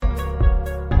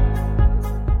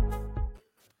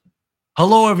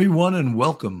Hello, everyone, and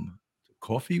welcome to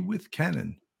Coffee with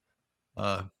Cannon.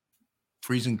 Uh,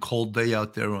 Freezing cold day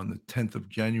out there on the 10th of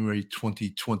January,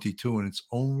 2022, and it's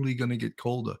only going to get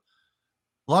colder.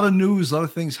 A lot of news, a lot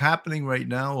of things happening right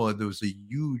now. There was a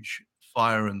huge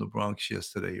fire in the Bronx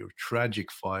yesterday, a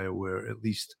tragic fire where at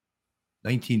least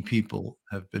 19 people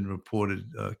have been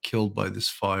reported killed by this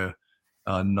fire,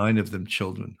 nine of them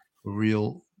children. A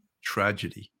real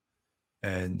tragedy.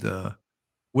 And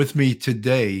with me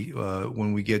today,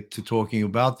 when we get to talking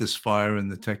about this fire and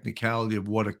the technicality of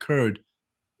what occurred,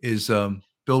 is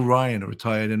Bill Ryan, a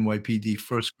retired NYPD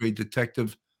first grade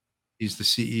detective. He's the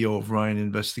CEO of Ryan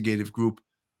Investigative Group,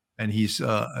 and he's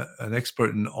an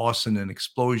expert in arson and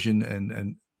explosion,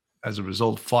 and as a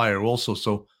result, fire also.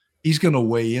 So he's going to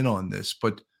weigh in on this.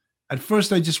 But at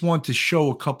first, I just want to show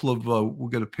a couple of. We'll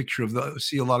get a picture of the.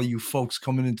 See a lot of you folks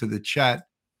coming into the chat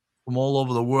from all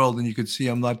over the world, and you can see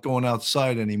I'm not going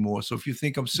outside anymore. So if you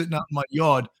think I'm sitting out in my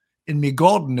yard, in my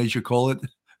garden, as you call it,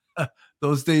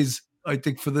 those days, I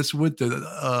think for this winter,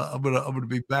 I'm gonna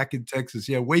be back in Texas.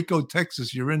 Yeah, Waco,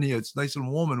 Texas. You're in here. It's nice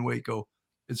and warm in Waco.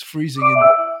 It's freezing in.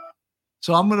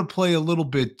 So I'm gonna play a little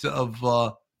bit of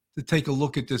to take a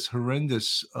look at this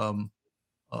horrendous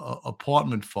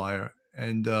apartment fire.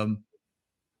 And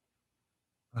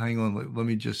hang on, let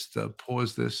me just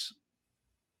pause this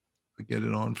to get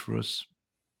it on for us.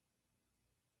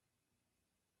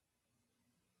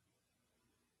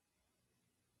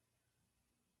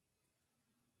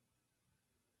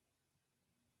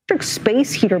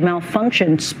 Space heater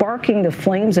malfunctioned, sparking the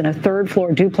flames in a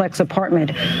third-floor duplex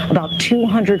apartment. About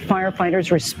 200 firefighters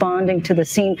responding to the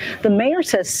scene. The mayor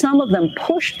says some of them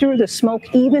pushed through the smoke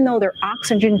even though their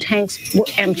oxygen tanks were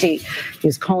empty.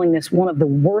 He's calling this one of the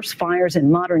worst fires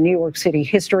in modern New York City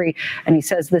history, and he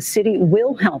says the city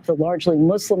will help the largely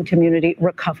Muslim community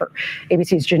recover.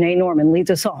 ABC's Janae Norman leads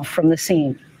us off from the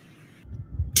scene.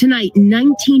 Tonight,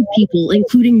 19 people,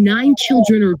 including 9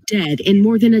 children, are dead, and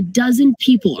more than a dozen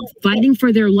people are fighting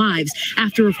for their lives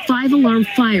after a 5-alarm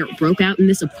fire broke out in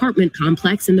this apartment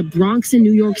complex in the Bronx in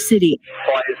New York City.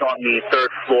 Fire is on the third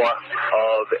floor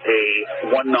of a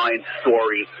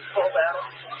 19-story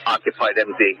occupied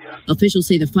MD. Officials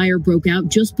say the fire broke out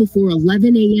just before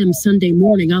 11 a.m. Sunday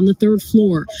morning on the third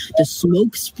floor. The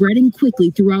smoke spreading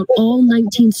quickly throughout all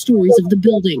 19 stories of the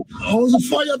building. Oh, there's a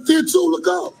fire up there too. Look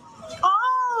out.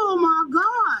 Oh my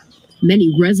God.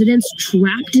 Many residents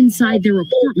trapped inside their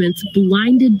apartments,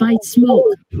 blinded by smoke.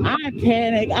 I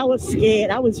panicked. I was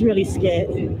scared. I was really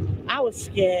scared. I was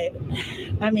scared.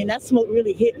 I mean, that smoke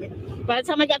really hit me. By the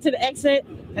time I got to the exit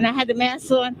and I had the mask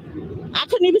on, I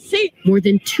couldn't even see. More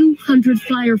than 200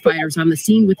 firefighters on the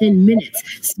scene within minutes,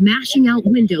 smashing out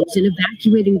windows and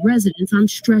evacuating residents on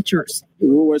stretchers. We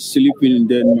were sleeping and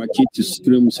then my kids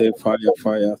scream, say fire,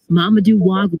 fire. Mamadou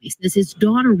Wagwe says his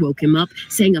daughter woke him up,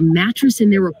 saying a mattress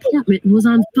in their apartment was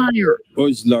on fire. Oh,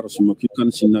 it's a lot of smoke. You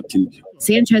can't see nothing.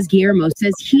 Sanchez Guillermo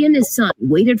says he and his son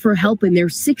waited for help in their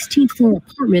 16th floor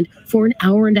apartment for an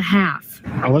hour and a half.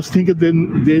 I was thinking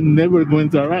they're never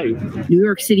going to arrive. New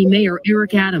York City Mayor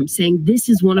Eric Adams saying this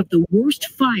is one of the worst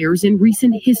fires in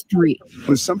recent history.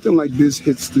 When something like this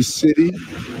hits the city,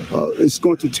 it's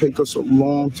going to take us a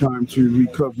long time to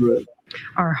recover it.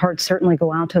 Our hearts certainly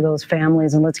go out to those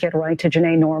families. And let's get right to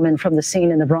Janae Norman from the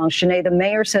scene in the Bronx. Janae, the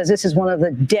mayor says this is one of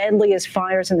the deadliest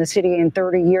fires in the city in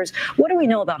 30 years. What do we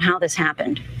know about how this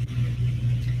happened?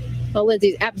 Well,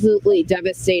 Lindsay, absolutely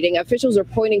devastating. Officials are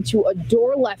pointing to a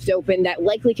door left open that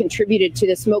likely contributed to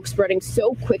the smoke spreading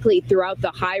so quickly throughout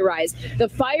the high rise. The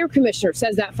fire commissioner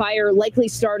says that fire likely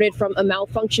started from a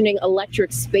malfunctioning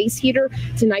electric space heater.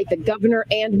 Tonight, the governor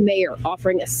and mayor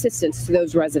offering assistance to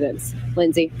those residents.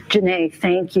 Lindsay. Janae,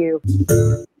 thank you.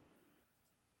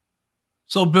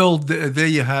 So, Bill, there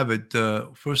you have it.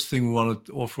 First thing, we want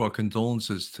to offer our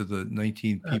condolences to the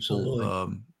 19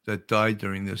 people that died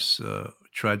during this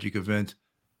tragic event,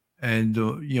 and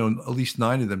at least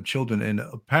 9 of them children, and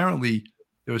apparently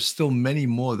there are still many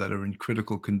more that are in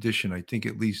critical condition. I think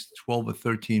at least 12 or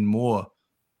 13 more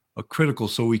are critical,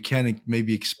 so we can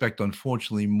maybe expect,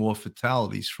 unfortunately, more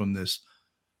fatalities from this.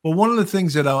 But one of the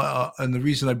things that and the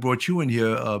reason I brought you in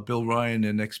here, Bill Ryan,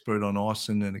 an expert on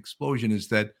arson and explosion, is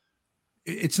that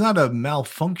it's not a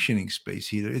malfunctioning space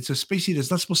heater. It's a space heater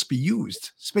that's not supposed to be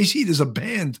used. Space heaters are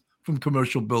banned from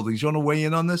commercial buildings. You want to weigh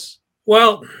in on this?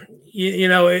 Well,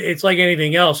 it's like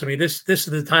anything else. I mean, this is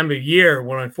the time of year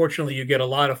when, unfortunately, you get a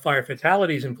lot of fire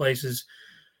fatalities in places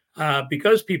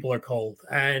because people are cold.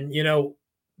 And,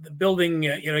 the building,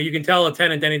 you can tell a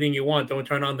tenant anything you want. Don't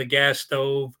turn on the gas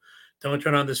stove. Don't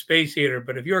turn on the space heater.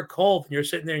 But if you're cold and you're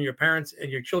sitting there and your parents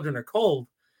and your children are cold,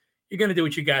 you're going to do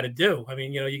what you got to do. I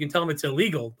mean, you can tell them it's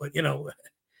illegal, but,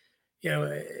 you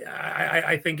know,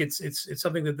 I think it's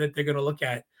something that they're going to look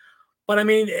at. But I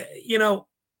mean, you know,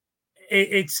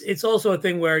 it's also a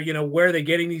thing where, you know, where are they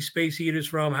getting these space heaters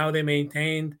from? How are they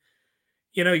maintained?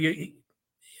 You know,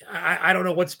 I don't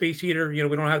know what space heater. You know,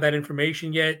 we don't have that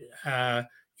information yet.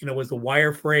 You know, was the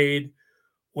wire frayed?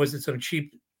 Was it some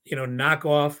cheap, you know,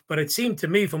 knockoff? But it seemed to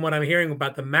me, from what I'm hearing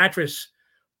about the mattress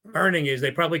burning, is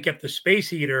they probably kept the space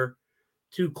heater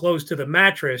too close to the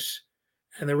mattress,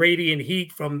 and the radiant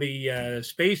heat from the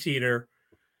space heater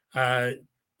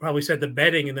probably set the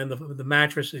bedding and then the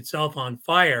mattress itself on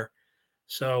fire.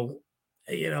 So,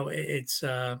 you know, it's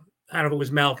I don't know if it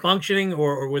was malfunctioning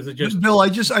or was it just Bill, I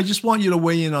just want you to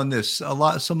weigh in on this.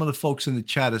 Some of the folks in the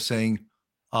chat are saying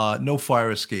no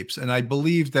fire escapes. And I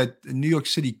believe that the New York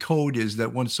City code is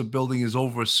that once a building is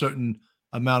over a certain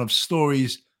amount of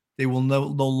stories, they will no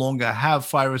longer have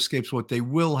fire escapes. What they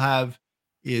will have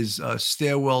is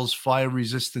stairwells,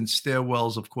 fire-resistant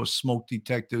stairwells, of course, smoke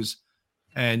detectors.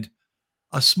 And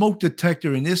a smoke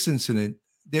detector in this incident,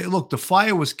 look, the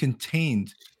fire was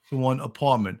contained to one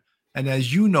apartment. And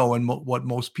as you know, and what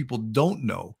most people don't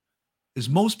know, is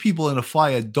most people in a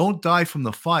fire don't die from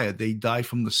the fire, they die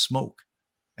from the smoke.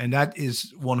 And that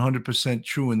is 100%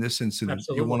 true in this incident.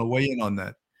 Absolutely. You want to weigh in on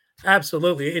that?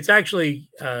 Absolutely. It's actually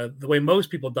the way most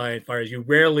people die in fires. You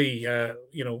rarely,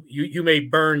 you know, you may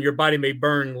burn, your body may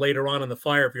burn later on in the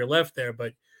fire if you're left there,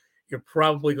 but you're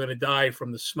probably going to die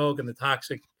from the smoke and the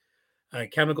toxic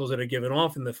chemicals that are given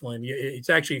off in the flame. It's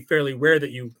actually fairly rare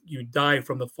that you die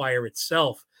from the fire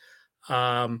itself.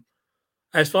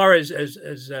 As far as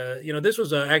you know, this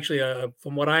was actually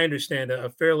from what I understand,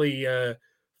 a fairly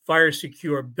fire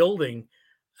secure building.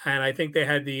 And I think they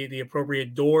had the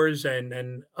appropriate doors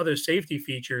and other safety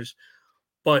features.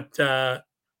 But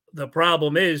the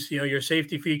problem is, you know, your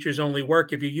safety features only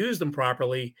work if you use them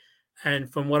properly.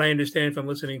 And from what I understand from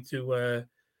listening to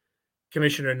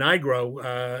Commissioner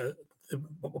Nigro, the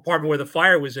apartment where the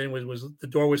fire was in was the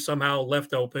door was somehow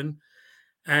left open.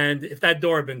 And if that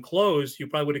door had been closed, you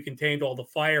probably would have contained all the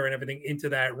fire and everything into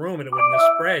that room and it wouldn't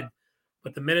have spread.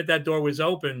 But the minute that door was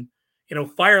open, you know,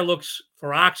 fire looks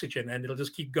for oxygen and it'll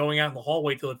just keep going out in the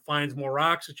hallway till it finds more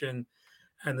oxygen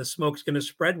and the smoke's going to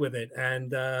spread with it.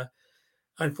 And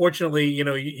unfortunately, you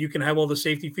know, you can have all the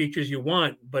safety features you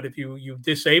want, but if you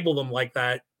disable them like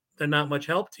that, they're not much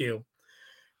help to you.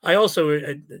 I also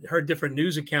heard different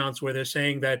news accounts where they're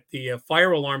saying that the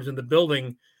fire alarms in the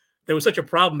building, there was such a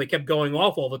problem, they kept going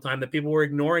off all the time that people were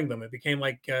ignoring them. It became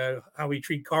like how we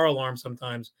treat car alarms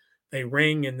sometimes. They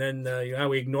ring and then you know, how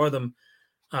we ignore them.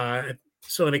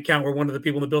 So an account where one of the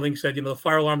people in the building said, you know, the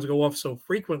fire alarms go off so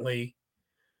frequently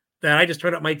that I just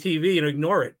turn up my TV and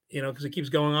ignore it, you know, because it keeps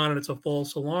going on and it's a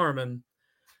false alarm. And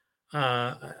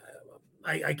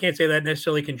I can't say that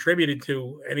necessarily contributed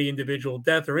to any individual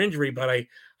death or injury, but I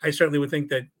certainly would think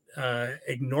that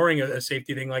ignoring a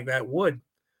safety thing like that would.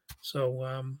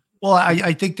 So, well,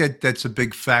 I think that's a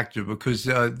big factor because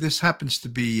this happens to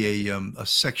be a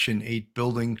Section 8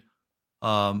 building,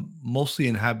 mostly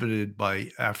inhabited by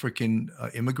African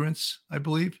immigrants, I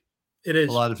believe. It is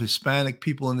a lot of Hispanic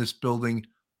people in this building.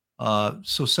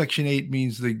 So Section 8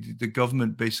 means the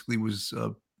government basically was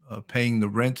paying the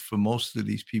rent for most of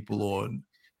these people, or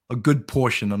a good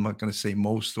portion. I'm not going to say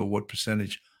most or what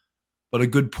percentage, but a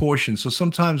good portion. So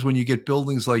sometimes when you get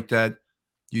buildings like that,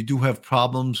 you do have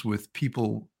problems with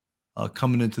people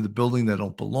coming into the building that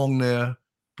don't belong there,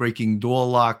 breaking door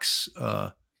locks,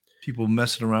 people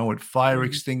messing around with fire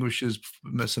extinguishers,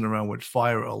 messing around with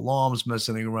fire alarms,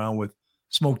 messing around with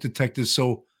smoke detectors.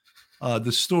 So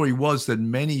the story was that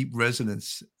many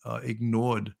residents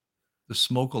ignored the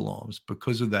smoke alarms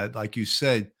because of that. Like you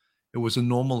said, it was a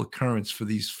normal occurrence for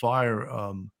these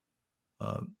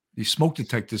these smoke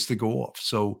detectors to go off.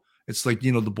 So it's like,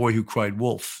 you know, the boy who cried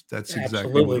wolf. That's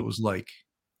exactly what it was like.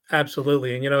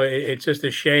 Absolutely. And, you know, it's just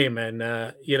a shame.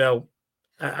 And, you know,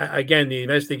 again, the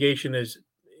investigation is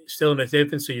still in its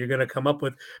infancy. You're going to come up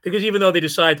with, because even though they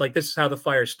decide like this is how the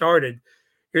fire started,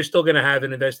 you're still going to have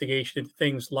an investigation into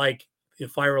things like the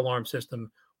fire alarm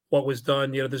system, what was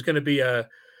done. You know, there's going to be an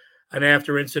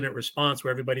after incident response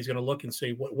where everybody's going to look and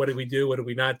see what did we do? What did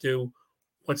we not do?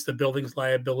 What's the building's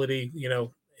liability? You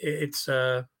know, it's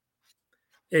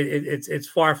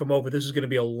far from over. This is going to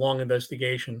be a long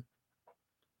investigation.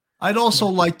 I'd also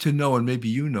like to know, and maybe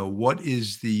you know, what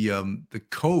is the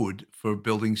code for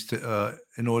buildings to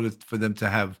in order for them to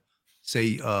have,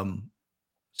 say, a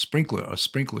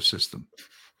sprinkler system?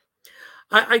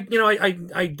 I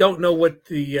don't know what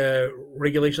the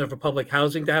regulations are for public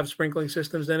housing to have sprinkling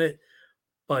systems in it,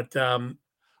 but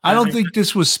I don't think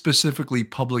this was specifically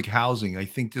public housing. I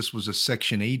think this was a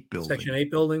Section 8 building. Section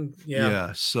 8 building. Yeah.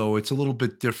 Yeah, so it's a little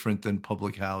bit different than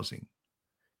public housing.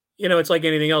 It's like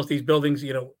anything else. These buildings,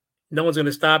 no one's going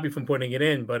to stop you from putting it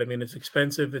in, but I mean, it's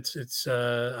expensive. It's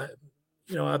how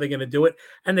are they going to do it?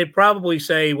 And they probably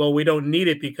say, well, we don't need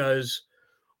it because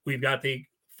we've got the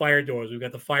fire doors, we've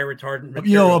got the fire retardant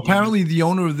material. Apparently the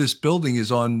owner of this building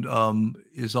is on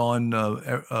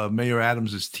Mayor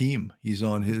Adams's team. He's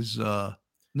on his.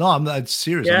 No, I'm not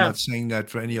serious. Yeah. I'm not saying that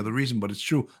for any other reason, but it's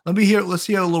true. Let's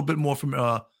hear a little bit more from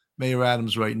Mayor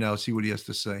Adams right now. See what he has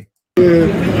to say.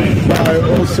 By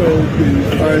also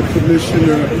the Fire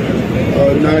Commissioner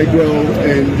Nigro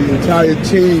and the entire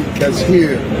team that's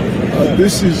here.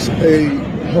 This is a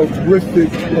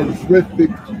horrific,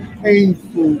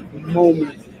 painful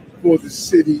moment for the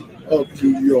city of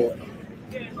New York.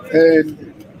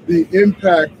 And the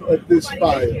impact of this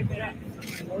fire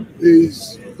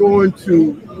is going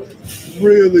to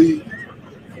really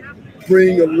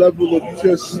bring a level of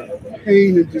just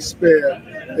pain and despair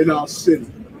in our city.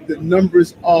 The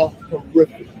numbers are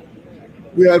horrific.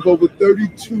 We have over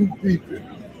 32 people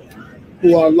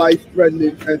who are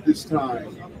life-threatening at this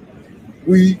time.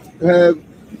 We have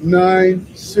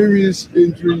 9 serious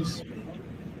injuries,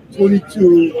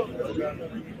 22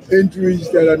 injuries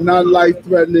that are not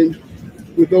life-threatening,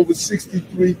 with over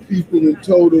 63 people in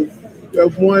total. We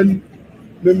have 1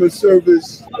 member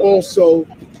service also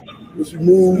was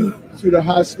moved to the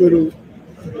hospital.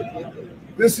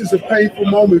 This is a painful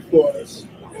moment for us.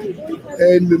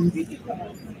 And the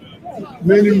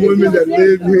men and women that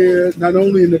live here, not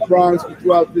only in the Bronx, but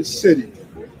throughout this city.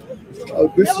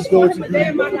 This is going to be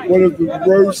one of the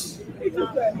worst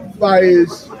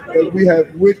fires that we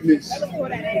have witnessed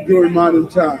during modern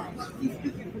times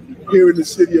here in the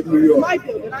city of New York.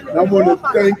 And I want to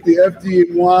thank the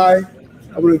FDNY.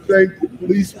 I want to thank the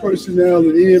police personnel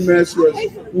and EMS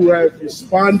who have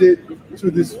responded to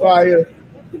this fire.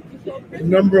 A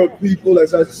number of people,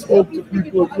 as I spoke to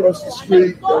people across the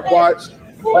street that watched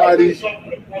bodies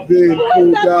being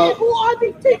pulled out,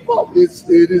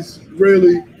 it is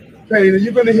really pain, and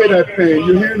you're going to hear that pain.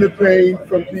 You're hearing the pain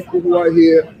from people who are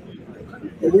here,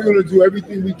 and we're going to do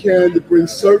everything we can to bring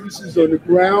services on the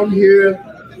ground here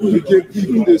to give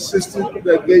people the assistance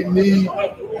that they need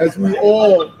as we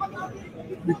all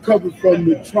recover from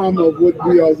the trauma of what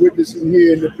we are witnessing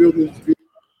here in the buildings.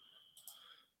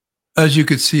 As you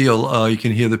could see, you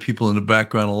can hear the people in the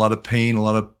background, a lot of pain, a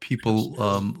lot of people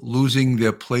losing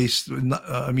their place.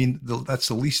 That's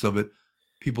the least of it.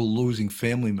 People losing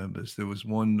family members. There was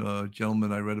one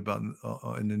gentleman I read about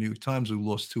in the New York Times who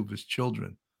lost 2 of his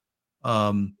children.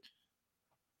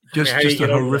 Just a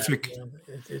horrific.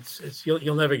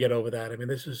 You'll never get over that. I mean,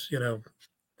 this is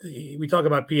we talk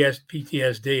about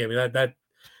PTSD. I mean that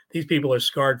these people are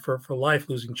scarred for life,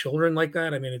 losing children like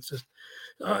that. I mean, it's just.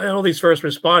 And all these first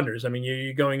responders. I mean,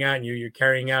 you're going out and you're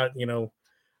carrying out,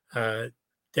 dead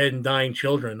and dying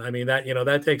children. I mean,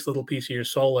 that takes a little piece of your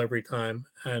soul every time.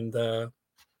 And,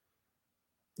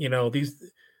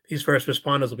 these first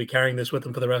responders will be carrying this with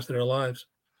them for the rest of their lives.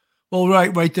 Well,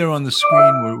 right there on the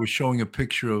screen, we're showing a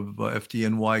picture of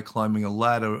FDNY climbing a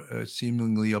ladder,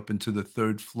 seemingly up into the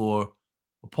 3rd floor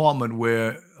apartment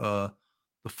where the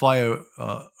fire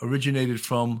originated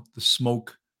from. The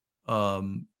smoke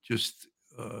just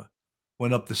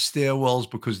went up the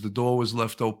stairwells because the door was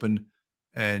left open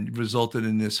and resulted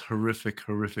in this horrific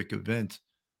event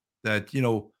that,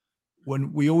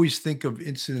 when we always think of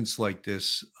incidents like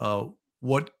this,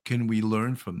 what can we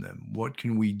learn from them? What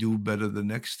can we do better the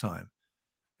next time?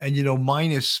 And,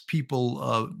 minus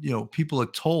people, people are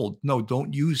told, no,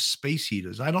 don't use space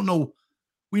heaters. I don't know.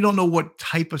 We don't know what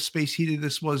type of space heater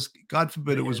this was. God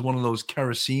forbid it was one of those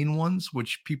kerosene ones,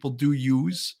 which people do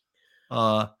use.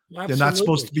 They're not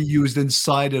supposed to be used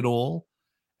inside at all.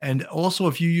 And also,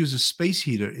 if you use a space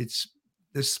heater,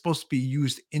 they're supposed to be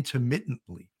used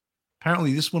intermittently.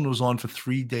 Apparently, this one was on for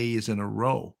 3 days in a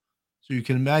row. So you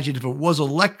can imagine if it was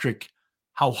electric,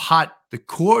 how hot the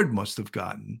cord must have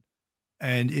gotten.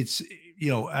 And it's,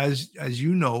 as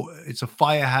it's a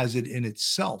fire hazard in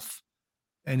itself.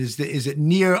 And is it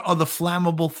near other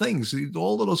flammable things?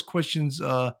 All of those questions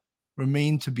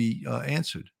remain to be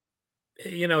answered.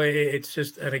 It's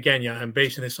just, and again, I'm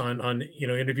basing this on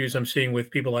interviews I'm seeing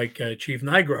with people like Chief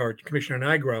Nigro or Commissioner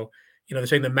Nigro. They're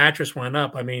saying the mattress went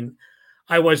up. I mean,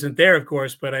 I wasn't there, of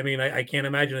course, but I mean, I can't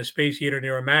imagine a space heater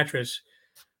near a mattress.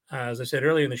 As I said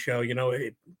earlier in the show,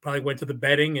 it probably went to the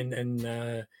bedding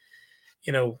and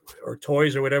or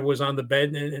toys or whatever was on the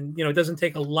bed, and it doesn't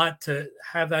take a lot to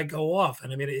have that go off.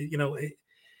 And I mean,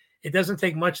 it doesn't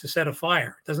take much to set a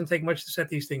fire. It doesn't take much to set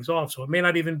these things off. So it may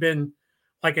not even been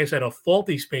like I said, a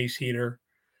faulty space heater.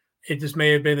 It just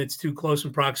may have been it's too close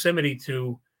in proximity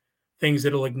to things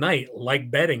that'll ignite, like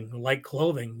bedding, like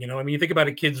clothing. You know, I mean, you think about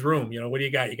a kid's room. You know, what do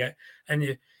you got?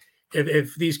 And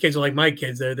if these kids are like my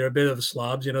kids, they're a bit of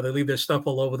slobs. You know, they leave their stuff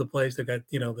all over the place. They've got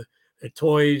their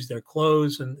toys, their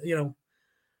clothes, and the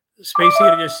space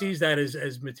heater just sees that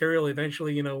as material.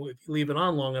 Eventually, if you leave it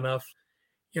on long enough,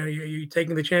 you're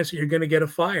taking the chance that you're going to get a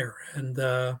fire. And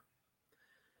I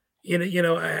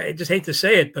just hate to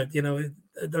say it, but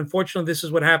unfortunately, this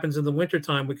is what happens in the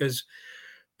wintertime because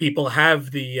people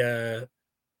have they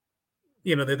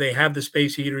have the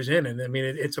space heaters in, and I mean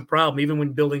it's a problem even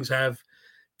when buildings have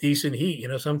decent heat.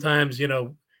 Sometimes they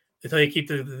tell you keep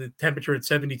the temperature at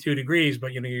 72 degrees,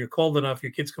 but you're cold enough,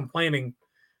 your kid's complaining,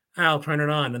 I'll turn it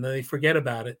on, and then they forget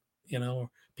about it.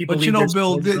 People. But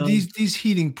Bill, these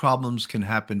heating problems can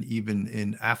happen even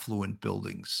in affluent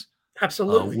buildings.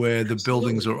 Absolutely, where the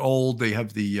buildings are old, they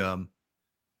have the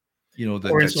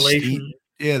the insulation.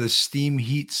 The steam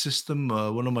heat system.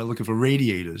 What am I looking for?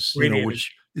 Radiators.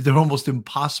 Which they're almost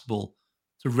impossible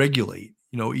to regulate.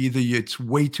 Either it's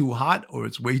way too hot or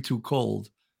it's way too cold,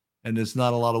 and there's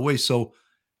not a lot of ways. So,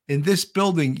 in this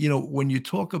building, when you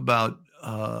talk about,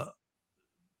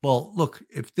 well, look,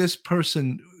 if this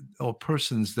person or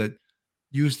persons that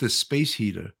use the space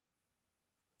heater,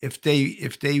 if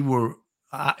they were,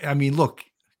 I mean, look,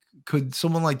 could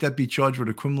someone like that be charged with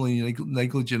a criminally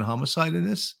negligent homicide in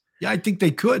this? Yeah, I think they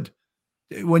could.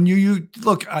 When you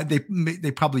look,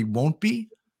 they probably won't be,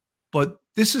 but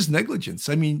this is negligence.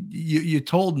 I mean, you're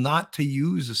told not to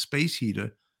use a space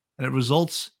heater, and it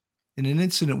results in an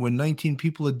incident where 19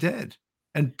 people are dead,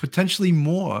 and potentially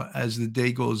more as the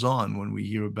day goes on when we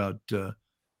hear about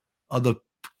other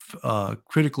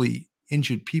critically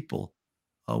injured people.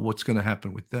 What's going to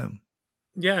happen with them?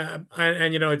 Yeah,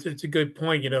 and it's a good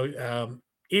point.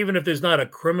 Even if there's not a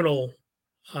criminal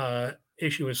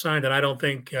issue assigned, and I don't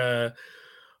think the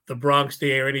Bronx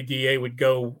DA or any DA would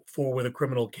go forward with a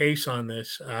criminal case on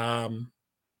this. I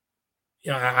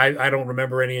don't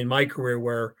remember any in my career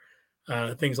where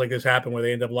things like this happen where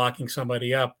they end up locking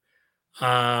somebody up.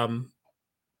 But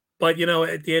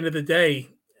at the end of the day,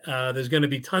 there's going to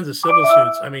be tons of civil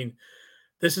suits. I mean,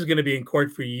 this is going to be in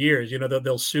court for years.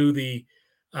 They'll sue the.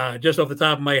 Just off the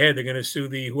top of my head, they're going to sue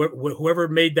the whoever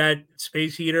made that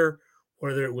space heater,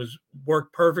 whether it was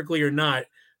worked perfectly or not.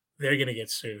 They're going to get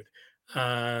sued.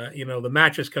 The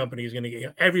mattress company is going to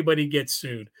get. Everybody gets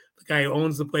sued. The guy who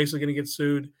owns the place is going to get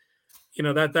sued.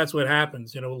 That's what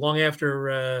happens. Long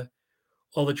after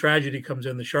all the tragedy comes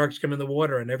in, the sharks come in the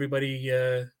water, and everybody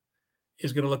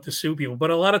is going to look to sue people.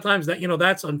 But a lot of times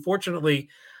that's unfortunately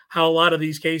how a lot of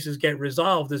these cases get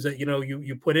resolved. Is that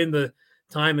you put in the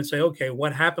time and say, okay,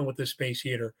 what happened with this space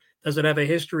heater? Does it have a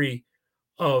history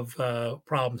of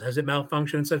problems? Has it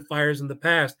malfunctioned and set fires in the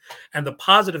past? And the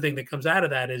positive thing that comes out of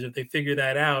that is if they figure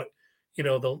that out,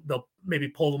 they'll maybe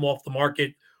pull them off the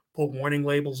market, put warning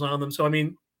labels on them. So, I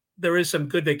mean, there is some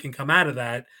good that can come out of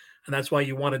that. And that's why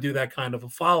you want to do that kind of a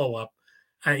follow-up.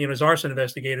 And, as arson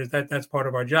investigators, that's part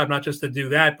of our job, not just to do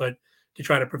that, but to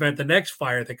try to prevent the next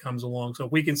fire that comes along. So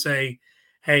if we can say,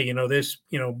 hey, this,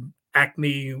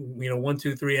 Acme,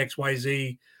 123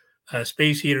 XYZ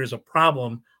space heater is a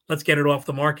problem. Let's get it off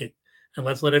the market, and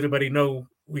let's let everybody know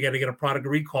we got to get a product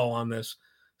recall on this.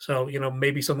 So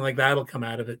maybe something like that'll come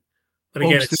out of it. But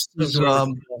again, folks,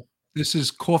 this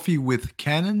is Coffee with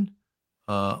Cannon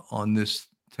on this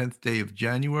 10th day of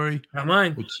January. Not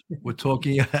mine. We're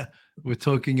talking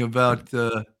about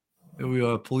we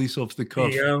are police off the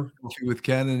cuff. Coffee with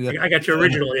Cannon. I got your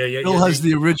original. Bill has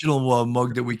the original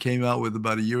mug that we came out with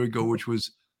about a year ago, which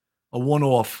was a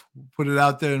one-off. Put it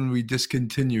out there and we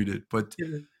discontinued it. But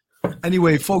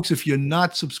anyway, folks, if you're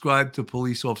not subscribed to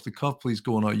Police Off the Cuff, please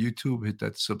go on our YouTube, hit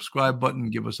that subscribe button,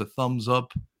 give us a thumbs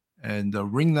up, and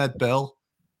ring that bell.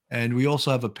 And we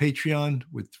also have a Patreon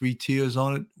with 3 tiers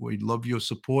on it. We'd love your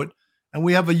support. And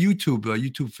we have a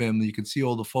YouTube family. You can see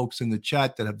all the folks in the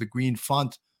chat that have the green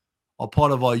font are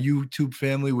part of our YouTube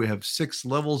family. We have 6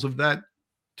 levels of that.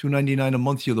 $2.99 a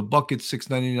month, you're the bucket.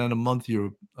 $6.99 a month,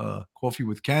 you're Coffee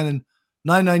with Cannon.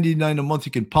 $9.99 a month,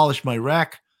 you can polish my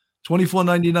rack.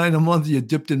 $24.99 a month, you're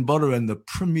dipped in butter. And the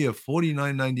premier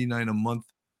 $49.99 a month,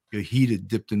 you're heated,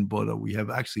 dipped in butter. We have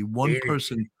actually one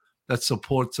person that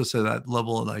supports us at that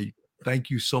level, and I thank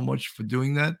you so much for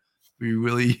doing that. We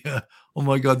really, oh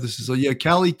my God, this is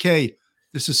Callie K.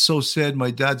 This is so sad.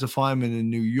 My dad's a fireman in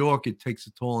New York. It takes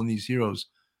a toll on these heroes.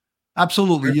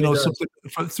 Absolutely.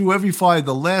 Through every fire,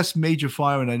 the last major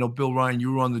fire, and I know, Bill Ryan,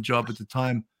 you were on the job at the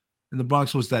time in the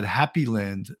Bronx, was that Happy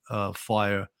Land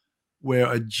fire where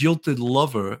a jilted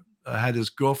lover had his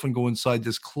girlfriend go inside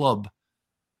this club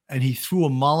and he threw a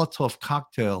Molotov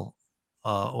cocktail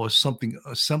or something,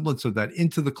 a semblance of that,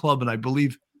 into the club, and I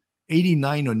believe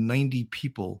 89 or 90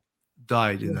 people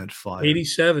died in that fire.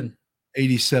 87.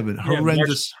 87. Yeah,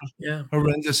 Horrendous, yeah.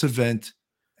 horrendous event,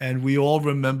 and we all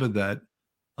remember that.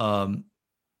 And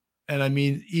I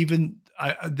mean, even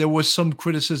there was some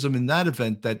criticism in that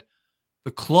event that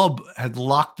the club had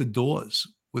locked the doors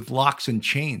with locks and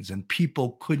chains, and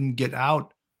people couldn't get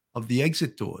out of the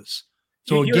exit doors.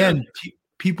 So again,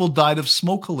 people died of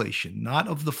smoke inhalation, not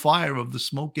of the fire, of the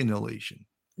smoke inhalation.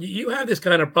 You have this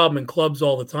kind of problem in clubs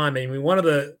all the time. I mean, one of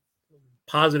the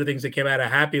positive things that came out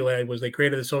of Happy Land was they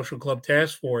created the Social Club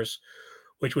Task Force,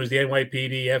 which was the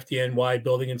NYPD, FDNY,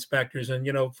 building inspectors. And,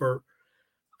 for,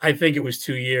 I think it was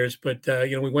 2 years, but,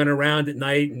 we went around at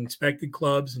night and inspected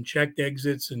clubs and checked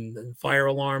exits and fire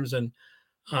alarms. And,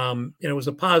 it was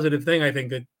a positive thing, I think,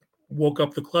 that woke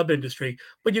up the club industry.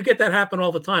 But you get that happen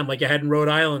all the time, like you had in Rhode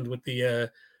Island with the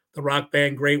rock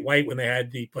band Great White when they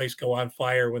had the place go on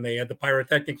fire, when they had the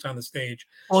pyrotechnics on the stage.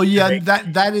 Oh yeah,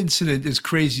 that incident is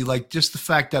crazy. Like just the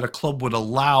fact that a club would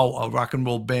allow a rock and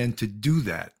roll band to do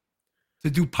that, to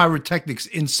do pyrotechnics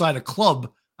inside a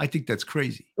club, I think that's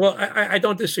crazy. Well, I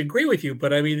don't disagree with you,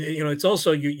 but I mean, it's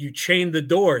also you chain the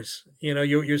doors.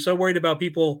 You're so worried about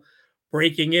people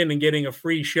breaking in and getting a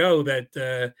free show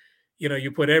that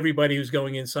you put everybody who's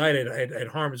going inside it at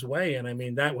harm's way. And I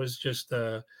mean, that was just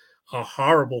a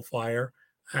horrible fire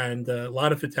and a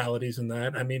lot of fatalities in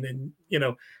that. I mean, and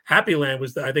Happy Land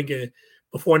was, I think,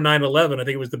 before 9/11, I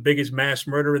think it was the biggest mass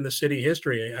murder in the city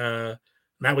history. And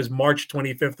that was March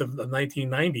 25th of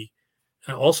 1990.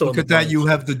 Also, look at that. You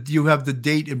have the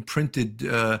date imprinted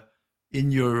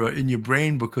in your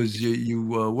brain because you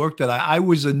worked at. I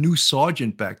was a new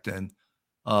sergeant back then,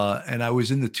 and I was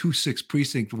in the 2-6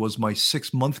 precinct. Was my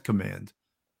 6-month command,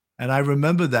 and I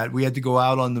remember that we had to go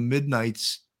out on the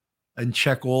midnights and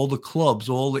check all the clubs,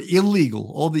 all the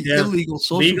illegal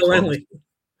social clubs.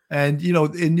 And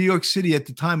in New York City at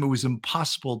the time, it was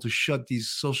impossible to shut these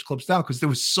social clubs down because there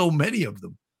was so many of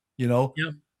them. Yeah.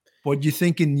 But you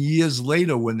think in years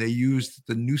later, when they used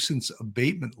the nuisance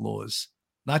abatement laws,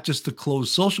 not just to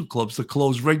close social clubs, to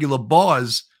close regular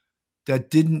bars that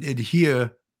didn't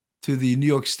adhere to the New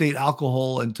York State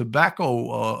alcohol and tobacco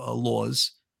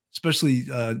laws, especially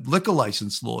liquor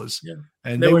license laws. Yeah.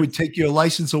 And they would take your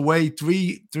license away,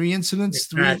 three incidents,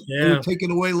 they would take it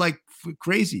away like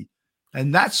crazy.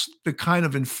 And that's the kind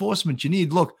of enforcement you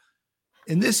need. Look,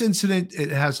 in this incident, it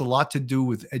has a lot to do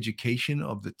with education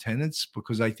of the tenants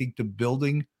because I think the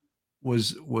building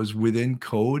was within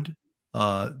code.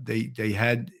 They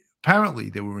had, apparently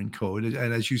they were in code.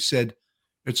 And as you said,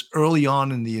 it's early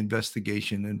on in the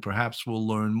investigation and perhaps we'll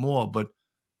learn more. But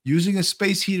using a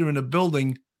space heater in a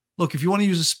building, look, if you want to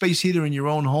use a space heater in your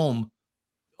own home,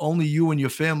 only you and your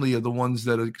family are the ones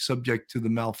that are subject to the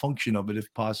malfunction of it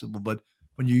if possible. But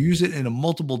when you use it in a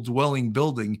multiple dwelling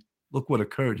building, look what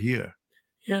occurred here.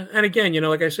 Yeah, and again,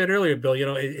 like I said earlier, Bill,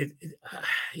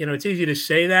 it's easy to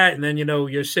say that, and then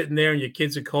you're sitting there and your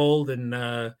kids are cold, and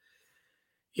the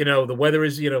weather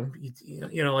is,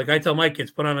 like I tell my kids,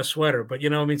 put on a sweater. But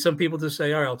some people just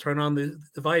say, all right, I'll turn on the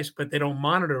device, but they don't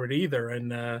monitor it either,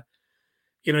 and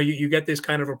you get this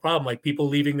kind of a problem, like people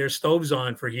leaving their stoves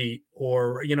on for heat,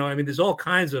 or there's all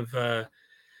kinds of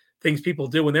things people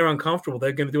do when they're uncomfortable.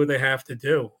 They're going to do what they have to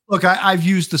do. Look, I've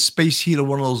used the space heater,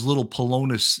 one of those little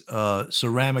Pelonis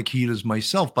ceramic heaters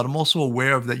myself, but I'm also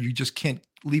aware of that you just can't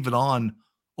leave it on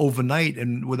overnight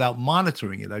and without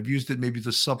monitoring it. I've used it maybe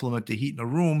to supplement the heat in a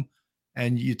room,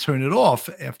 and you turn it off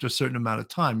after a certain amount of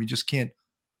time. You just can't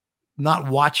not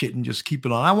watch it and just keep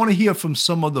it on. I want to hear from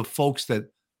some of the folks that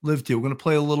lived here. We're going to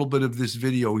play a little bit of this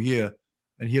video here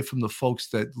and hear from the folks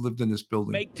that lived in this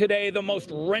building. Make today the most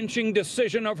wrenching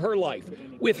decision of her life.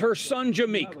 With her son,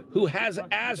 Jameek, who has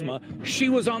asthma, she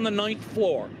was on the 9th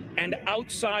floor, and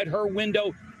outside her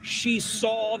window, she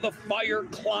saw the fire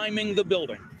climbing the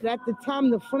building. At the time,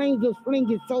 the flames was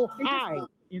flinging so high.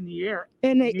 In the air?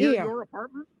 In the Near air. your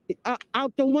apartment?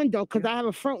 Out the window, because I have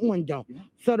a front window.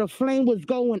 So the flame was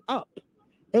going up.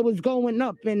 It was going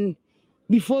up, and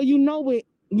before you know it,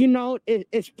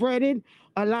 it spreaded.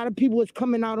 A lot of people was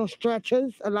coming out on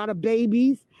stretchers, a lot of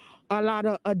babies, a lot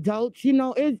of adults.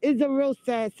 It's a real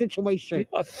sad situation.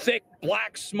 A thick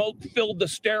black smoke filled the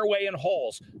stairway and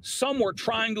halls. Some were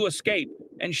trying to escape,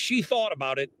 and she thought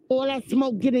about it. All that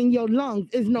smoke get in your lungs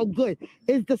is no good.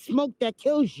 It's the smoke that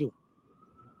kills you.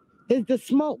 It's the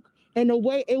smoke. And the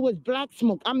way it was black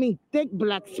smoke, thick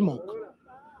black smoke.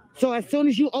 So as soon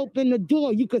as you open the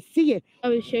door, you could see it. I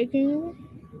was shaking.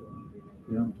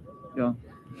 Yeah.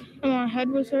 And my head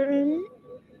was hurting.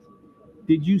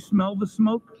 Did you smell the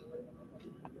smoke?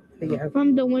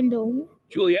 From the window.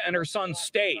 Julia and her son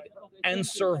stayed and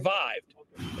survived,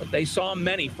 but they saw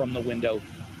many from the window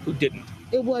who didn't.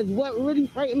 It was what really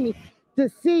frightened me to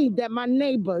see that my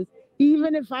neighbors,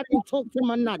 even if I can talk to them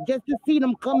or not, just to see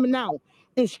them coming out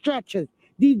in stretchers,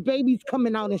 these babies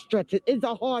coming out in stretchers, it's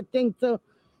a hard thing to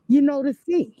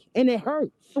see, and it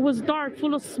hurts. It was dark,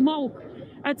 full of smoke.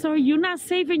 I told her, you're not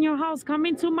safe in your house. Come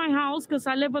into my house because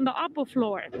I live on the upper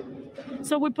floor.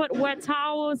 So we put wet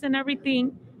towels and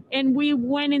everything, and we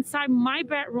went inside my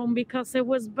bedroom because it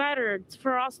was better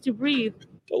for us to breathe.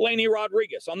 Delaney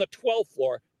Rodriguez on the 12th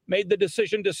floor made the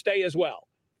decision to stay as well.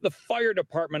 The fire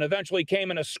department eventually came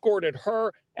and escorted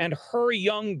her and her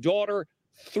young daughter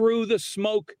through the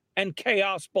smoke and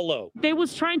chaos below. They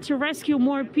was trying to rescue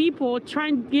more people,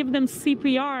 trying to give them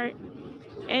CPR.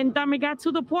 And then we got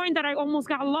to the point that I almost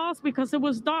got lost because it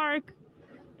was dark.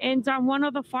 And one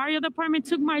of the fire department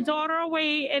took my daughter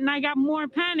away, and I got more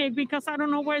panic because I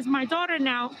don't know where's my daughter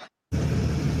now.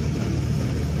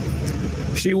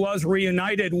 She was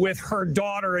reunited with her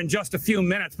daughter in just a few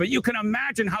minutes, but you can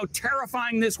imagine how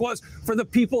terrifying this was for the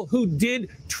people who did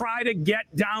try to get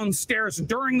downstairs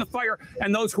during the fire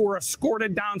and those who were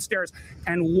escorted downstairs,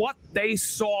 and what they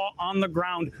saw on the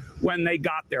ground when they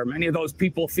got there. Many of those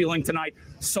people feeling tonight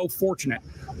so fortunate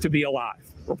to be alive.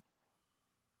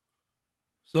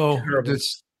 So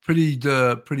it's pretty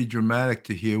dramatic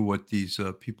to hear what these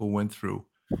people went through.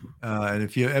 And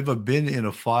if you've ever been in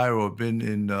a fire or been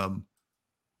in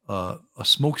a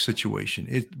smoke situation,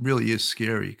 it really is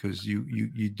scary because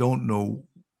you don't know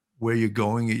where you're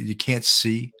going. You can't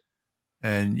see.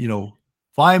 And,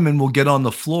 firemen will get on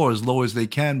the floor as low as they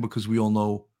can because we all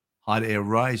know hot air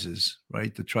rises,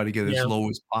 right? To try to get as low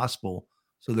as possible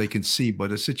so they can see.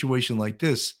 But a situation like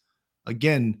this,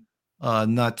 again,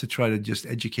 not to try to just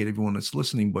educate everyone that's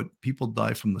listening, but people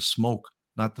die from the smoke,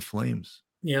 not the flames.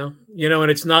 Yeah.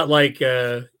 And it's not like,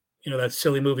 that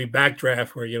silly movie Backdraft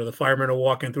where, the firemen are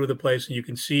walking through the place and you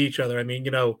can see each other. I mean,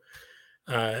 you're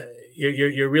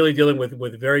really dealing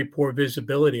with very poor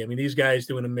visibility. I mean, these guys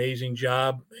do an amazing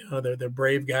job. They're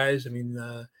brave guys. I mean,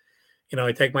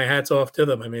 I take my hats off to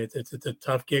them. I mean, it's a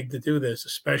tough gig to do this,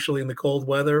 especially in the cold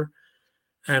weather.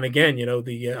 And again,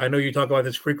 I know you talk about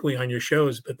this frequently on your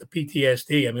shows, but the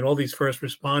PTSD, I mean, all these first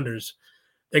responders,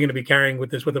 they're going to be carrying with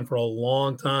them for a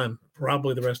long time,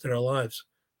 probably the rest of their lives.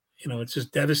 It's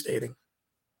just devastating.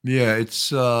 Yeah,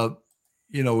 it's you're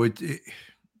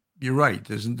right.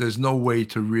 There's no way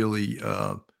to really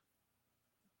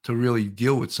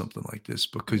deal with something like this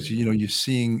because you're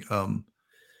seeing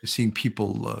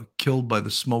people killed by the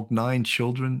smoke, 9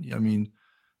 children. I mean,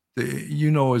 as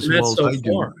well as I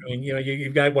do. I mean,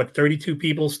 you've got 32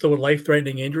 people still with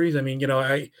life-threatening injuries. I mean,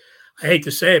 I hate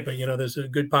to say it, but there's a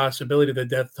good possibility the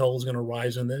death toll is going to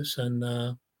rise in this, and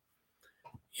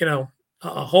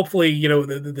hopefully,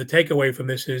 the takeaway from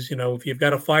this is, if you've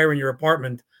got a fire in your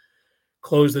apartment,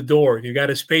 close the door. If you've got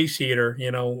a space heater,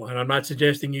 and I'm not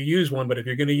suggesting you use one, but if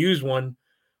you're going to use one,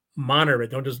 monitor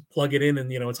it. Don't just plug it in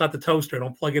and, it's not the toaster.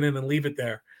 Don't plug it in and leave it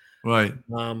there. Right.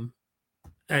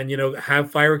 And,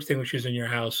 have fire extinguishers in your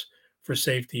house for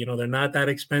safety. They're not that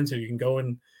expensive. You can go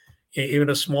and even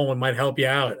a small one might help you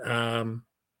out.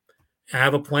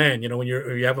 Have a plan. When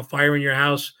you have a fire in your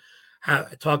house,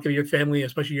 talk to your family,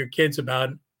 especially your kids,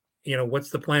 about, what's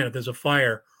the plan? If there's a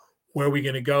fire, where are we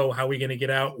going to go? How are we going to get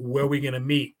out? Where are we going to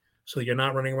meet? So you're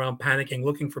not running around panicking,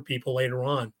 looking for people later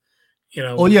on.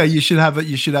 Oh yeah, you should have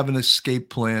an escape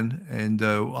plan, and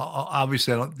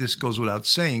obviously, this goes without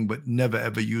saying, but never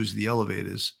ever use the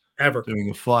elevators ever during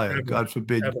a fire. Ever. God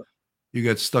forbid Ever. You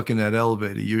get stuck in that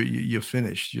elevator. You're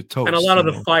finished. You're toast. And a lot of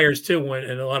the fires too,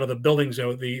 and a lot of the buildings,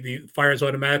 the fires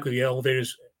automatically, the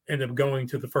elevators end up going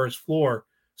to the first floor,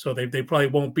 so they probably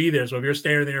won't be there. So if you're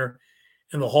standing there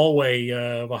in the hallway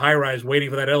of a high rise waiting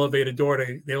for that elevator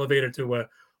to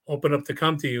open up to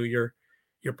come to you,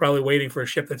 you're probably waiting for a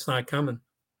ship that's not coming.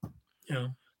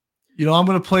 I'm going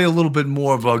to play a little bit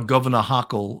more of Governor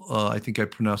Hochul. I think I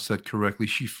pronounced that correctly.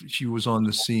 She was on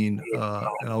the scene,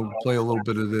 and I'll play a little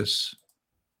bit of this.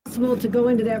 Possible to go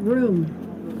into that room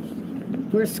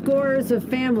where scores of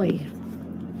family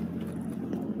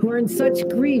who are in such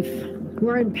grief, who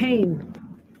are in pain,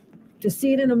 to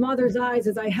see it in a mother's eyes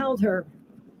as I held her,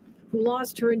 who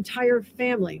lost her entire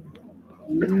family.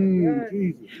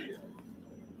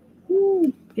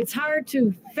 It's hard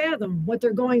to fathom what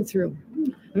they're going through.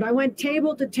 But I went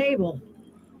table to table,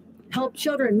 helped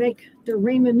children make their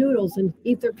ramen noodles and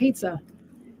eat their pizza,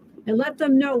 and let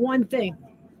them know one thing.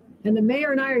 And the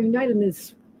mayor and I are united in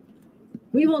this.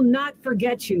 We will not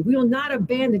forget you. We will not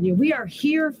abandon you. We are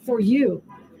here for you.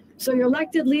 So your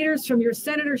elected leaders, from your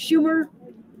Senator Schumer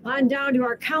on down to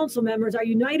our council members are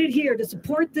united here to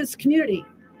support this community,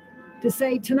 to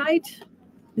say tonight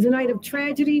is a night of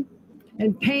tragedy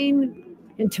and pain,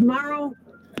 and tomorrow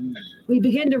we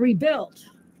begin to rebuild.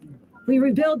 We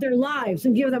rebuild their lives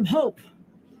and give them hope,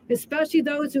 especially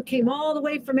those who came all the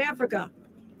way from Africa,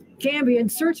 Gambia, in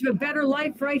search of a better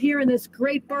life right here in this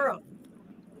great borough,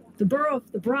 the borough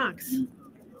of the Bronx.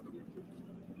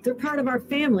 They're part of our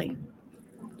family.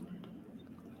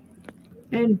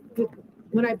 And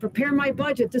when I prepare my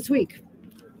budget this week,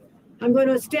 I'm going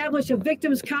to establish a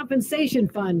victims' compensation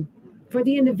fund for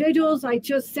the individuals I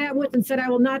just sat with and said, I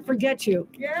will not forget you.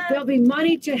 There'll be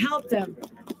money to help them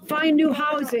find new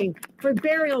housing, for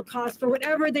burial costs, for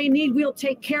whatever they need. We'll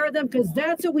take care of them because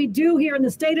that's what we do here in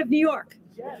the state of New York.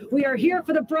 We are here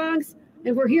for the Bronx,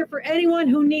 and we're here for anyone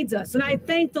who needs us. And I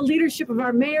thank the leadership of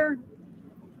our mayor,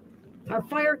 our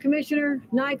fire commissioner,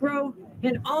 Nigro,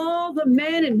 and all the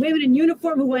men and women in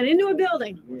uniform who went into a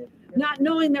building not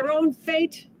knowing their own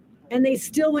fate, and they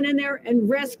still went in there and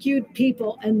rescued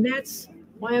people. And that's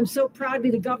why I'm so proud to be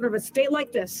the governor of a state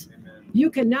like this. You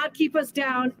cannot keep us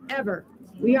down ever.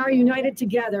 We are united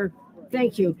together.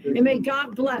 Thank you. And may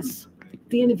God bless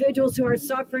the individuals who are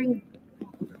suffering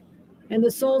and the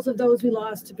souls of those we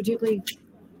lost, particularly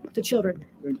the children.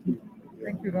 Thank you.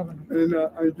 Thank you, Governor. And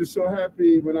I'm just so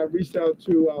happy when I reached out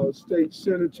to our state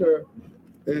senator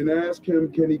and asked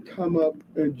him, can he come up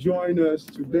and join us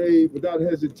today without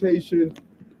hesitation.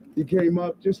 He came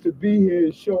up just to be here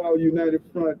and show our united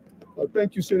front.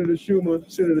 Thank you, Senator Schumer.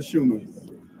 Senator Schumer.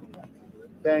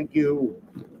 Thank you,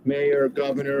 Mayor,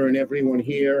 Governor, and everyone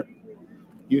here.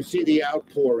 You see the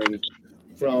outpouring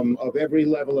of every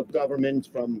level of government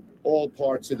from all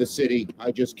parts of the city.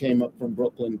 I just came up from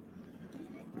Brooklyn.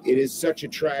 It is such a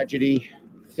tragedy,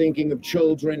 thinking of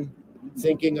children,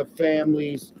 thinking of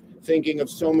families, thinking of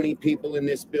so many people in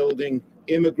this building,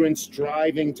 immigrants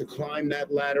striving to climb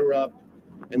that ladder up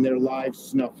and their lives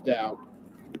snuffed out.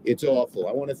 It's awful.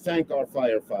 I want to thank our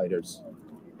firefighters.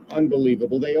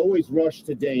 Unbelievable. They always rush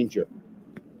to danger.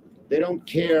 They don't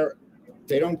care.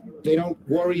 They don't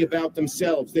worry about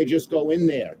themselves. They just go in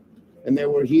there. And they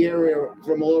were here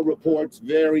from all reports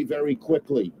very, very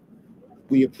quickly.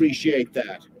 We appreciate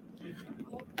that.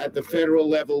 At the federal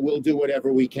level, we'll do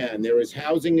whatever we can. There is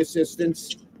housing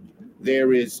assistance,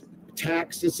 there is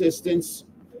tax assistance,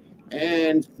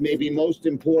 and maybe most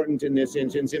important in this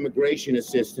instance, immigration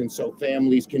assistance, so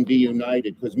families can be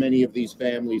united, because many of these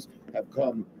families have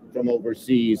come from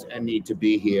overseas and need to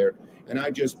be here. And I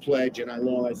just pledge, and I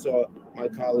know I saw my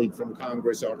colleague from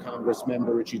Congress, our Congress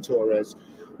member, Richie Torres,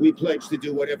 we pledge to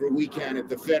do whatever we can at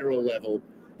the federal level.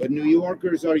 But New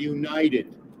Yorkers are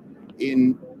united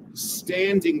in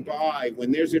standing by.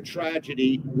 When there's a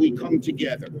tragedy, we come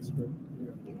together.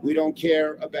 We don't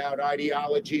care about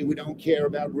ideology. We don't care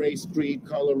about race, creed,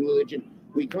 color, religion.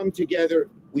 We come together,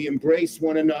 we embrace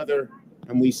one another,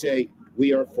 and we say,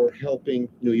 we are for helping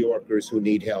New Yorkers who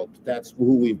need help. That's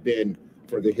who we've been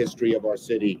for the history of our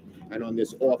city. And on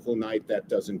this awful night, that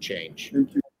doesn't change.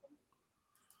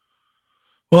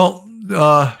 Well,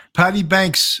 Patty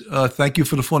Banks, thank you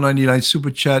for the $4.99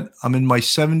 super chat. I'm in my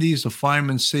 70s. A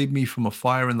fireman saved me from a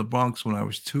fire in the Bronx when I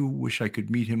was 2. Wish I could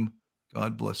meet him.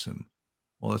 God bless him.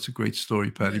 Well, that's a great story,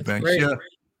 Patty Banks. Great. Yeah.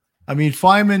 I mean,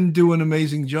 firemen do an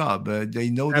amazing job. They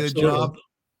know their Absolutely. job.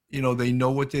 You know, they know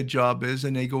what their job is,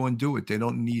 and they go and do it. They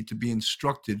don't need to be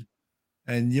instructed.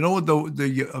 And you know what,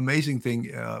 the amazing thing,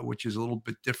 which is a little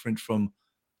bit different from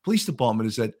police department,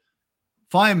 is that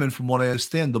firemen, from what I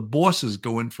understand, the bosses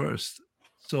go in first.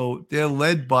 So they're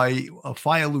led by a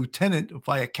fire lieutenant, a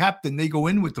fire captain. They go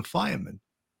in with the firemen.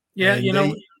 Yeah, And you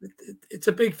know, it's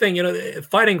a big thing. You know,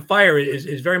 fighting fire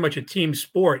is very much a team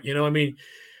sport. You know, I mean,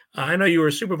 I know you were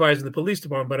a supervisor in the police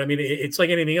department, but I mean, it's like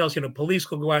anything else. You know,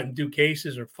 police will go out and do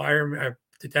cases, or fire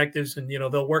detectives, and, you know,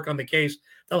 they'll work on the case.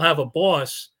 They'll have a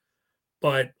boss.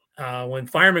 But when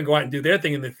firemen go out and do their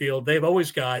thing in the field, they've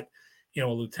always got, you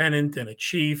know, a lieutenant and a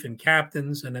chief and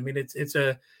captains. And I mean, it's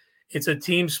a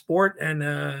team sport,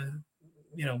 and,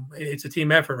 you know, it's a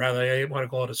team effort, rather. I want to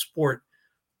call it a sport.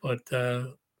 But,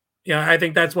 yeah, I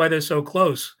think that's why they're so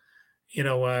close, you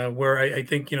know, where I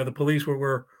think, you know, the police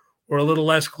were a little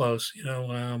less close, you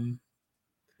know.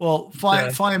 Well,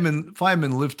 firemen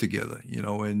live together, you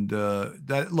know, and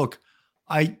that, look,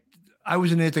 I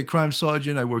was an anti-crime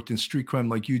sergeant. I worked in street crime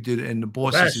like you did, and the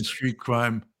bosses in street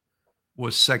crime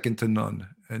was second to none.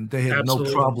 And they had no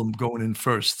problem going in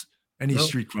first, any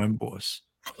street crime boss.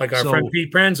 Like our friend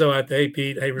Pete Pranzo out there. Hey,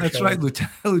 Pete. Hey, Rochelle. That's right.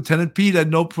 Lieutenant Pete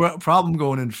had no problem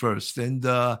going in first. And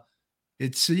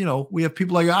it's, you know, we have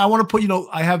people like, I want to put, you know,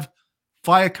 I have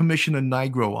Fire Commissioner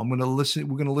Nigro. We're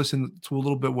going to listen to a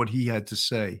little bit what he had to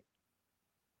say.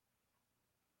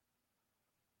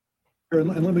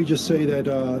 And let me just say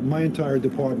that my entire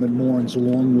department mourns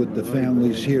along with the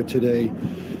families here today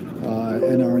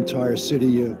and our entire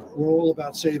city. We're all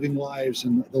about saving lives,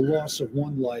 and the loss of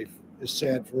one life is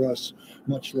sad for us,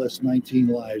 much less 19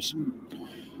 lives.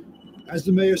 As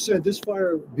the mayor said, this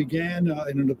fire began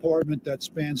in an apartment that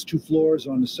spans 2 floors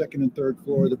on the 2nd and 3rd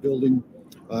floor of the building.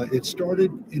 It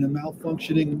started in a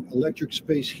malfunctioning electric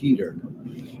space heater.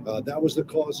 That was the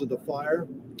cause of the fire.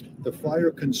 The fire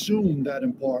consumed that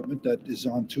apartment that is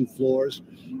on 2 floors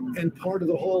and part of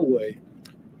the hallway.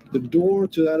 The door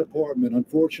to that apartment,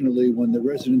 unfortunately, when the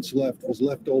residents left, was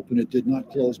left open. It did not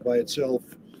close by itself.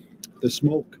 The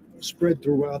smoke spread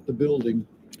throughout the building,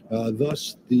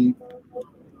 thus the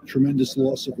tremendous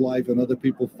loss of life and other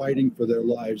people fighting for their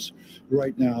lives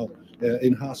right now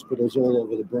in hospitals all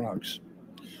over the Bronx.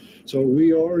 So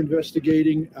we are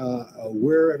investigating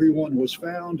where everyone was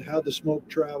found, how the smoke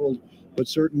traveled, but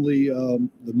certainly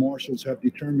the marshals have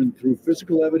determined through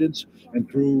physical evidence and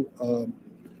through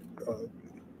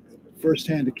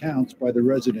firsthand accounts by the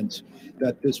residents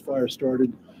that this fire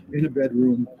started in a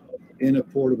bedroom in a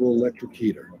portable electric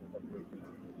heater.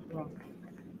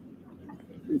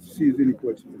 See if any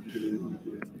questions.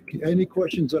 Any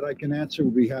questions that I can answer,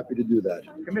 we'll be happy to do that.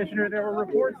 Commissioner, there were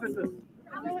reports that the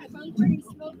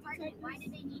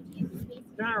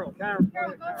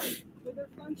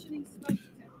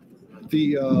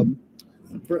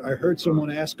I heard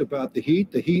someone ask about the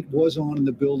heat. The heat was on in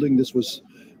the building. It was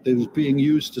being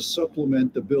used to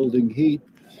supplement the building heat.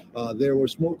 There were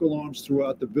smoke alarms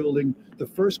throughout the building. The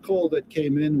first call that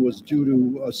came in was due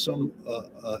to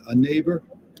a neighbor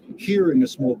hearing a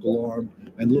smoke alarm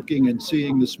and looking and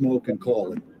seeing the smoke and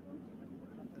calling.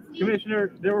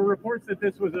 Commissioner, there were reports that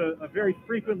this was a very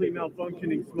frequently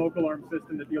malfunctioning smoke alarm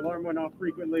system, that the alarm went off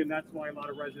frequently, and that's why a lot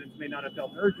of residents may not have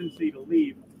felt urgency to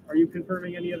leave. Are you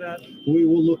confirming any of that? We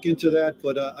will look into that,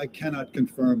 but I cannot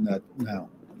confirm that now.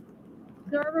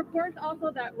 There are reports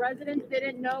also that residents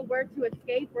didn't know where to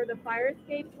escape, where the fire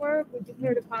escapes were. Would you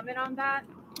care to comment on that?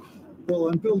 Well,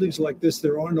 on buildings like this,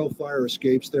 there are no fire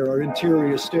escapes. There are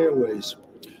interior stairways.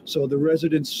 So the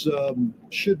residents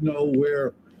should know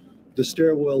where the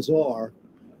stairwells are.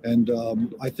 And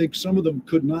I think some of them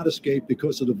could not escape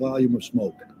because of the volume of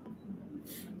smoke.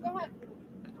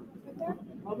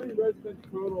 How many residents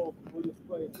total were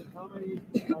displaced, and how many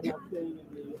are now staying in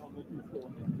the elementary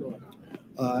school next door?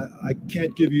 I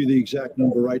can't give you the exact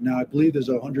number right now. I believe there's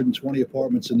 120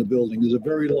 apartments in the building. There's a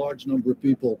very large number of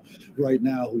people right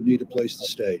now who need a place to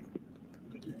stay.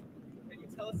 Can you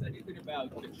tell us anything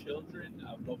about the children?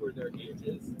 What were their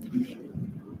ages?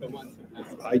 The ones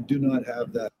who I do not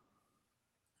have that.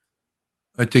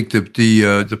 I think that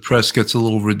the press gets a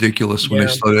little ridiculous when they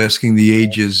start asking the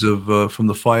ages of from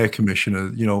the fire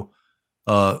commissioner.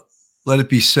 Let it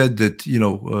be said that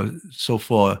so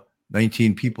far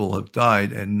 19 people have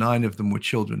died and 9 of them were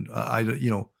children.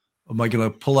 Am I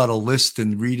going to pull out a list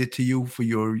and read it to you for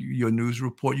your news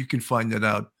report? You can find that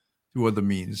out through other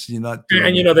means. You're not.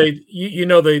 And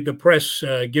the press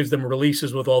gives them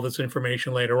releases with all this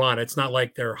information later on. It's not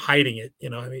like they're hiding it.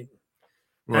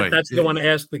 Right. That's the one to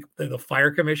ask the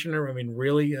fire commissioner. I mean,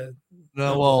 really?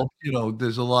 No, well,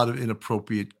 there's a lot of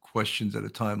inappropriate questions at a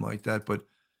time like that, but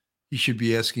he should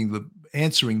be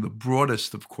answering the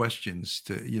broadest of questions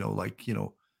they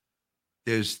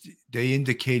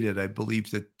indicated, I believe,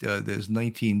 that there's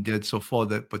 19 dead so far,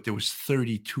 but there was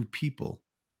 32 people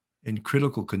in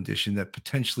critical condition that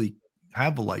potentially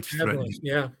have a life-threatening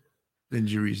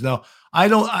injuries. Now,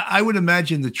 I would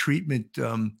imagine the treatment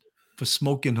for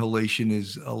smoke inhalation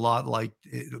is a lot like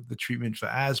the treatment for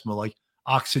asthma, like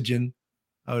oxygen.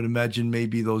 I would imagine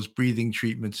maybe those breathing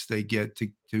treatments they get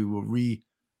to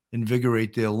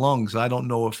reinvigorate their lungs. I don't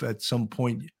know if at some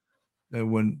point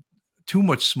when too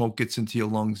much smoke gets into your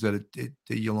lungs that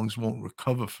your lungs won't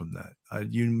recover from that.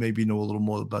 You maybe know a little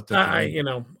more about that.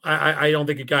 I don't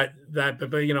think it got that,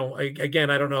 but again,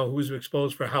 I don't know who's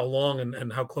exposed for how long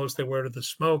and how close they were to the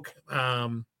smoke.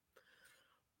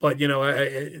 But what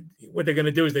they're going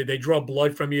to do is they draw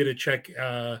blood from you to check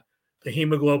the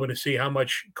hemoglobin to see how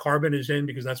much carbon is in,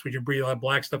 because that's what you breathe. That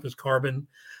black stuff is carbon,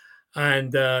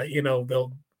 and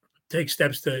they'll take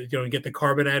steps to get the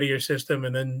carbon out of your system,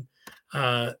 and then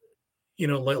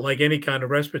like any kind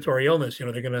of respiratory illness,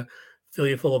 they're going to fill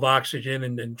you full of oxygen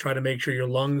and try to make sure your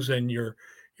lungs and your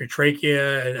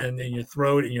trachea and your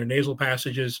throat and your nasal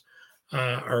passages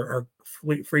are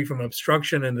free from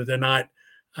obstruction, and that they're not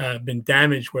been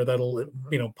damaged where that'll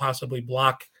possibly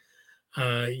block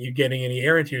you getting any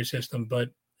air into your system. But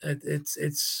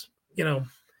it's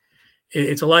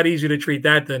a lot easier to treat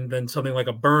that than something like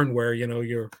a burn where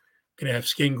you're going to have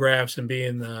skin grafts and be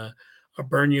in a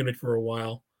burn unit for a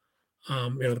while.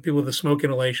 The people with the smoke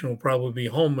inhalation will probably be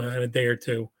home in a day or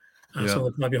two. Yeah. Some of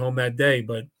them might be home that day,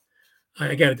 but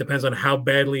again, it depends on how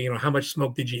badly, how much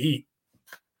smoke did you eat?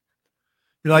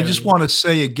 I just want to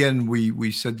say again,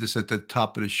 we said this at the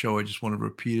top of the show. I just want to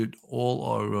repeat it. All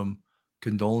our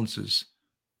condolences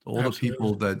to all the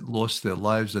people that lost their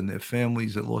lives and their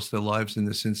families that lost their lives in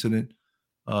this incident.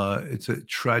 It's a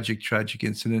tragic, tragic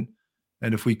incident.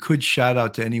 And if we could shout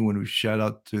out to anyone, we shout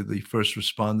out to the first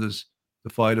responders, the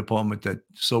fire department that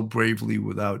so bravely,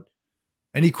 without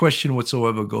any question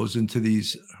whatsoever, goes into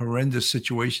these horrendous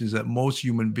situations that most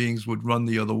human beings would run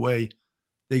the other way.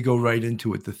 They go right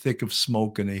into it, the thick of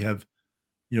smoke, and they have,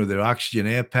 their oxygen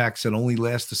air packs that only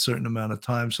last a certain amount of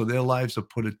time. So their lives are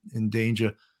put in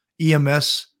danger.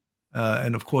 EMS,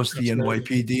 and of course the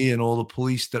NYPD and all the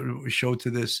police that were showed to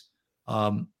this.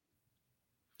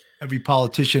 Every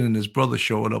politician and his brother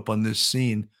showed up on this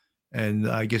scene. And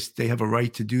I guess they have a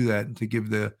right to do that and to give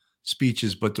their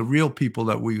speeches. But the real people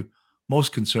that we're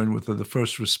most concerned with are the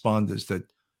first responders that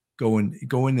go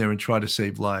in there and try to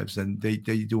save lives. And they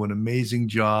do an amazing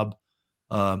job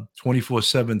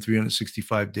 24/7,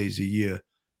 365 days a year.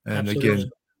 And Absolutely.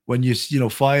 again, when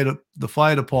the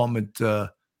fire department,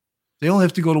 they only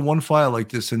have to go to one fire like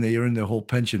this and they earn their whole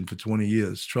pension for 20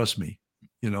 years. Trust me,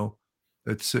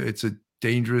 it's a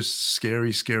dangerous,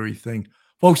 scary, scary thing.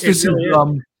 Folks, this is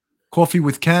Coffee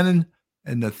with Cannon.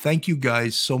 And thank you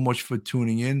guys so much for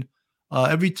tuning in.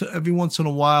 Every once in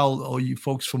a while, all you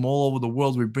folks from all over the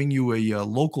world, we bring you a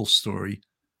local story.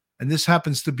 And this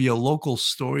happens to be a local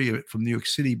story from New York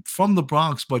City, from the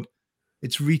Bronx, but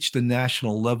it's reached a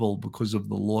national level because of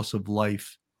the loss of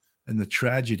life and the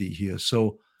tragedy here.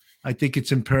 So I think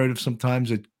it's imperative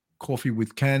sometimes at Coffee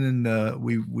with Cannon,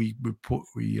 we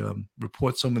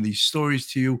report some of these stories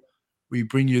to you. We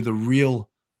bring you the real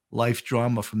life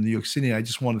drama from New York City. I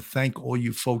just want to thank all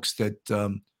you folks that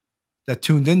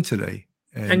tuned in today.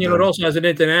 And it also has an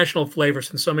international flavor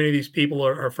since so many of these people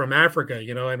are from Africa.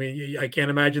 I can't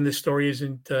imagine this story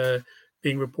isn't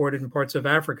being reported in parts of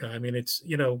Africa. I mean, it's,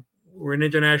 we're an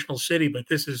international city, but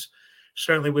this is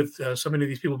certainly with so many of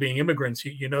these people being immigrants,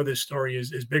 this story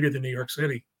is bigger than New York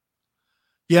City.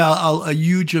 Yeah, a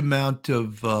huge amount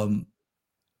of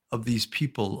these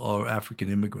people are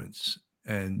African immigrants,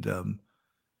 and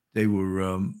they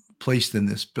were placed in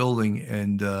this building,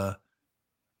 and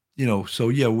so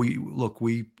yeah,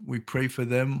 we pray for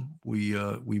them,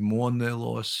 we mourn their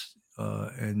loss,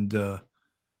 and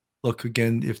look,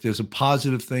 again, if there's a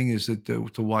positive thing, is that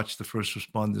to watch the first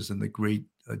responders and the great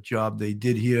job they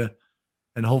did here,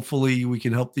 and hopefully we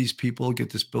can help these people get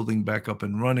this building back up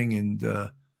and running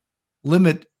and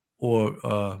limit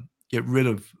or get rid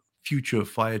of future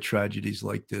fire tragedies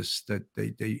like this that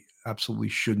they absolutely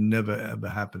should never ever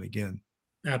happen again.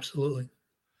 Absolutely.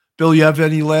 Bill, you have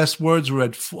any last words? We're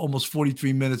at almost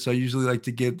 43 minutes. I usually like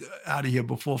to get out of here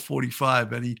before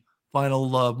 45. Any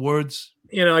final words?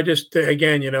 I just,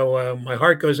 again, my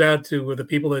heart goes out to the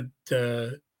people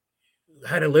that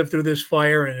had to live through this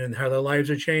fire and how their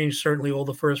lives are changed. Certainly all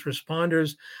the first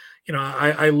responders.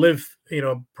 I live,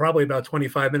 probably about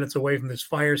 25 minutes away from this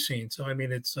fire scene. So, I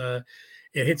mean, it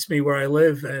hits me where I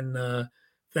live. And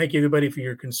thank you, everybody, for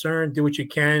your concern. Do what you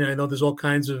can. I know there's all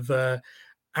kinds of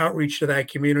outreach to that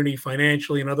community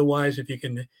financially and otherwise. If you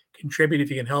can contribute, if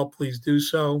you can help, please do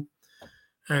so.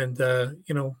 And,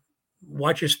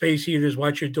 watch your space heaters,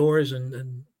 watch your doors,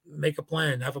 and make a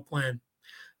plan. Have a plan.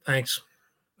 Thanks.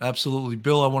 Absolutely.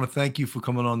 Bill, I want to thank you for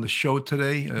coming on the show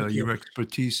today. Your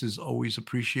expertise is always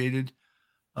appreciated.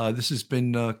 This has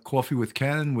been Coffee with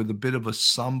Cannon with a bit of a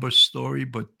somber story,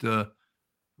 but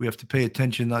we have to pay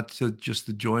attention not to just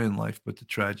the joy in life, but the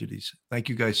tragedies. Thank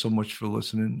you guys so much for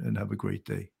listening, and have a great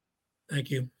day. Thank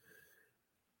you.